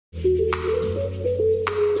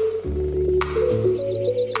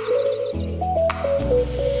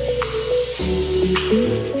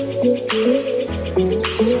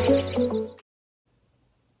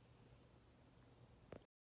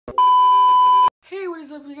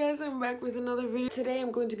is up, you guys? I'm back with another video. Today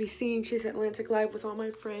I'm going to be seeing Chase Atlantic live with all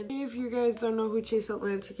my friends. If you guys don't know who Chase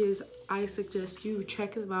Atlantic is, I suggest you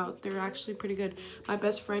check them out. They're actually pretty good. My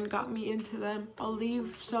best friend got me into them. I'll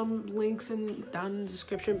leave some links down in the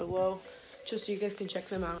description below just so you guys can check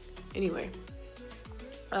them out. Anyway,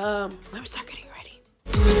 let me start getting ready.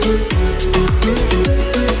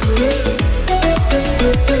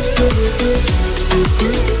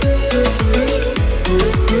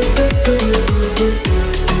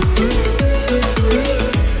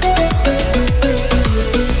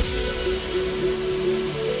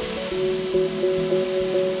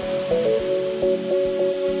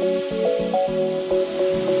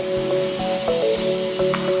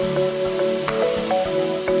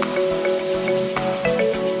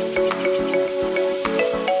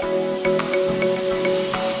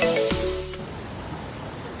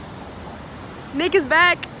 Nick is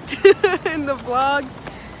back in the vlogs.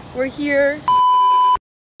 We're here.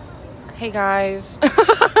 Hey guys.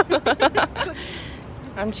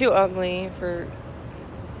 I'm too ugly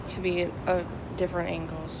to be a different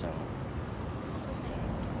angle, so.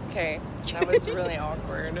 Okay, that was really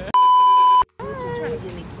awkward. You're just trying to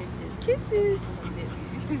give me kisses. Kisses.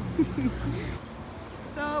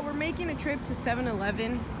 So we're making a trip to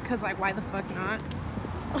 7-Eleven because, like, why the fuck not?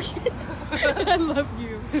 I love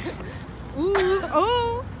you. Ooh,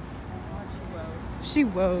 oh! She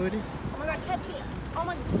woed. Oh my god, catch it! Oh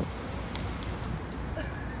my god.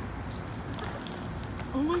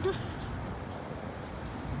 Oh my god.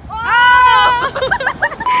 Oh!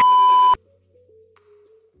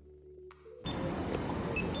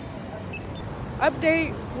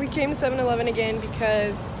 Update, we came to 7-Eleven again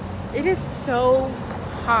because it is so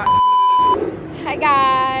hot. Hi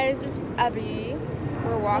guys, it's Abby.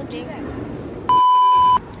 We're walking.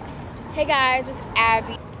 Hey guys, it's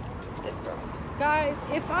Abby. This girl. Guys,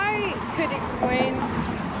 if I could explain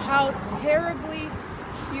how terribly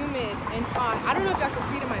humid and hot, I don't know if y'all can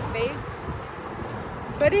see it in my face,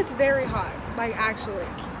 but it's very hot, like actually.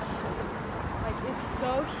 Like, it's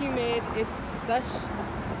so humid,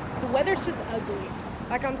 the weather's just ugly.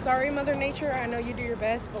 Like, I'm sorry, Mother Nature, I know you do your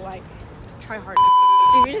best, but like, try hard.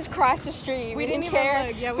 Dude, we just crossed the street. We didn't care.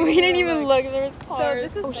 Look. Yeah, we didn't even look. There was cars. So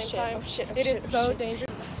this is the same time. It is so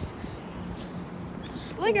dangerous.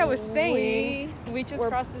 Like I was saying, we just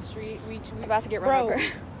crossed the street. We're about to get run over.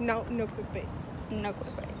 No clickbait. No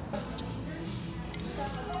clickbait.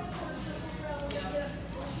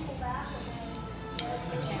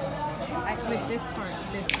 With this part,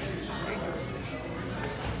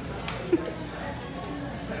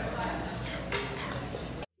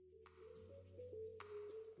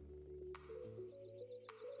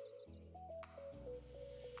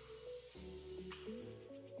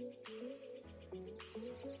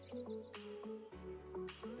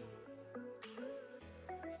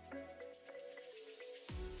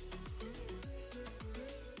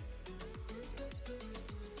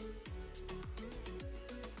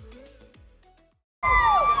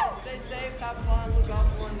 Stay safe, have fun, look out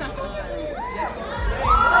for one another.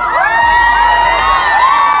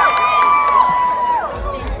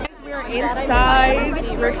 we are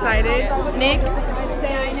inside. We're excited. Nick,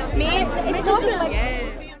 me, It's totally like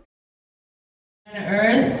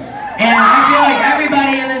Earth, and I feel like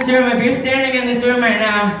everybody in this room, if you're standing in this room right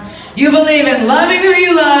now, you believe in loving who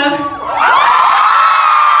you love. You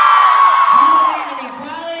believe in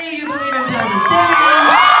equality. You believe in positivity.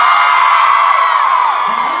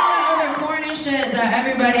 And all that other corny shit that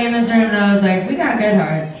everybody in this room knows. Like, we got good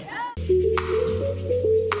hearts.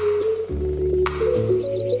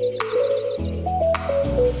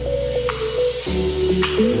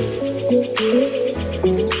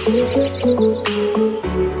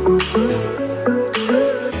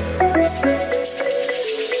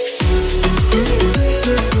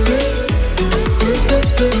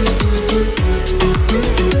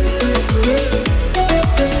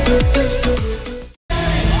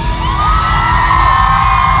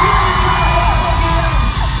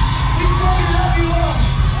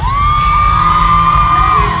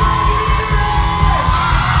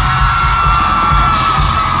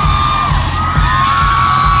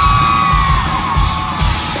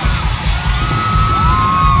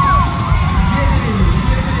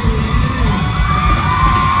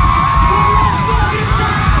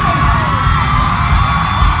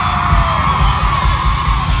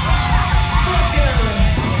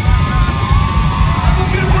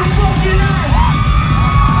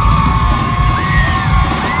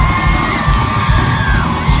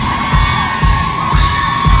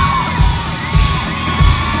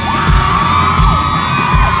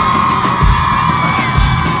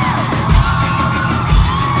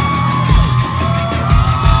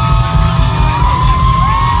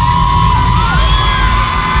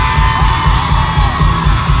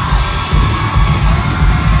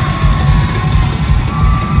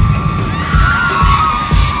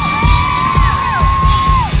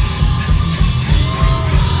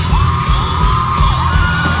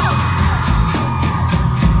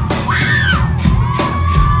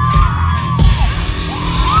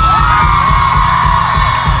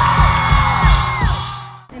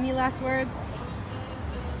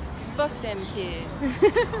 Fuck them kids.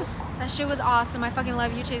 That shit was awesome. I fucking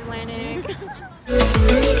love you, Chase Atlantic.